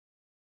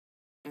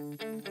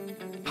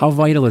How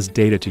vital is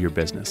data to your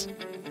business?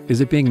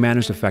 Is it being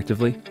managed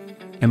effectively?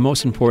 And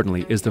most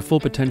importantly, is the full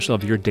potential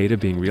of your data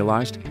being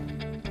realized?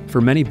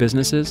 For many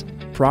businesses,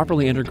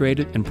 properly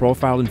integrated and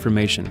profiled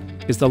information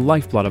is the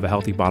lifeblood of a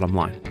healthy bottom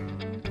line.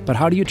 But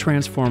how do you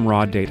transform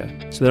raw data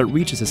so that it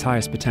reaches its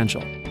highest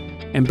potential?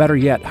 And better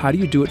yet, how do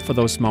you do it for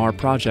those smaller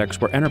projects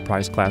where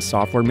enterprise-class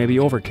software may be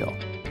overkill?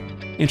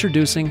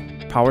 Introducing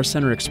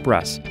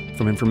PowerCenterExpress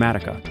from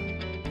Informatica.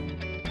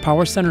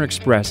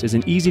 PowerCenterExpress is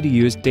an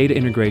easy-to-use data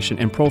integration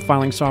and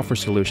profiling software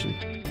solution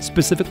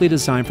specifically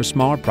designed for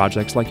smaller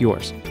projects like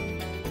yours.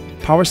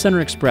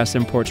 PowerCenterExpress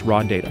imports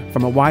raw data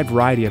from a wide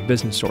variety of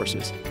business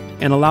sources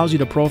and allows you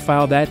to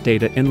profile that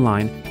data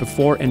inline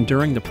before and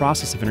during the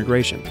process of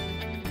integration.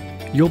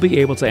 You'll be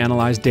able to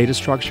analyze data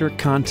structure,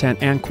 content,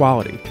 and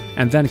quality,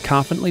 and then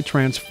confidently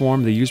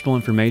transform the usable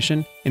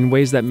information in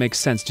ways that make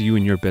sense to you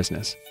and your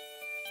business.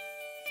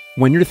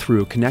 When you're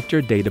through, connect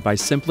your data by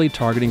simply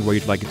targeting where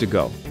you'd like it to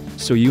go,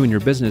 so you and your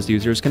business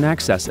users can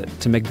access it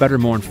to make better,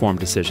 more informed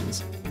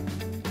decisions.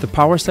 The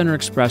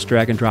PowerCenterExpress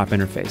drag-and-drop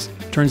interface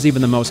turns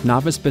even the most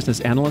novice business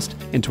analyst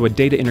into a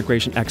data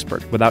integration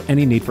expert without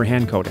any need for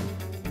hand-coding.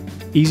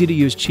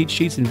 Easy-to-use cheat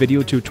sheets and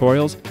video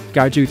tutorials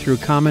guide you through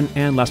common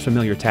and less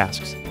familiar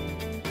tasks.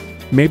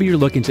 Maybe you're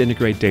looking to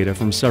integrate data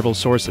from several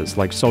sources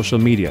like social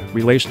media,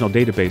 relational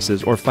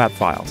databases, or flat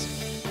files.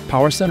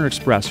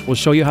 PowerCenterExpress will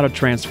show you how to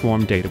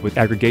transform data with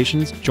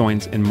aggregations,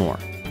 joins, and more,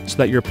 so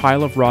that your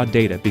pile of raw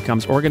data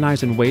becomes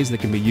organized in ways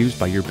that can be used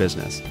by your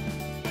business.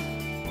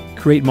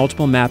 Create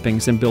multiple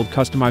mappings and build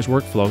customized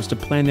workflows to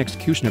plan the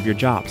execution of your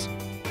jobs.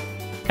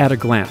 At a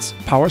glance,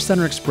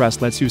 PowerCenterExpress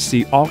lets you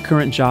see all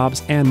current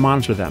jobs and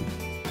monitor them.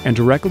 And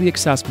directly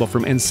accessible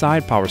from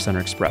inside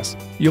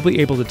PowerCenterExpress, you'll be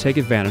able to take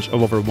advantage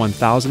of over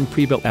 1,000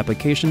 pre-built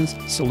applications,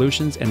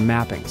 solutions, and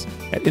mappings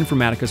at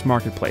Informatica's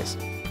marketplace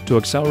to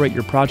accelerate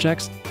your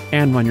projects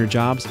and run your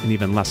jobs in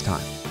even less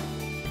time.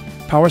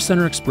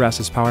 PowerCenterExpress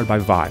is powered by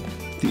Vibe,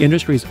 the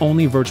industry's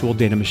only virtual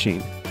data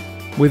machine.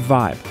 With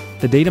Vibe,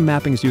 the data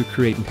mappings you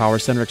create in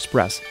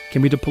PowerCenterExpress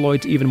can be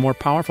deployed to even more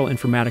powerful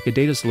Informatica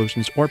data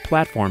solutions or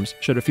platforms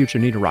should a future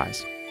need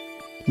arise.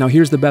 Now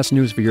here's the best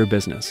news for your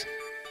business.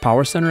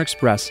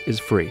 PowerCenterExpress is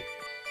free.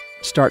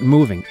 Start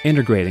moving,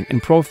 integrating,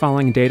 and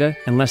profiling data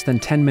in less than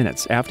 10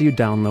 minutes after you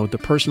download the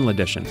personal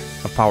edition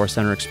of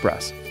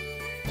PowerCenterExpress.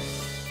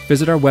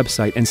 Visit our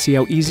website and see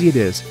how easy it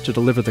is to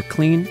deliver the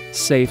clean,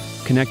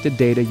 safe, connected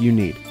data you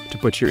need to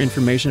put your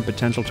information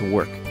potential to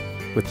work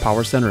with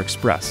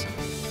PowerCenterExpress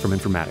from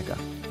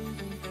Informatica.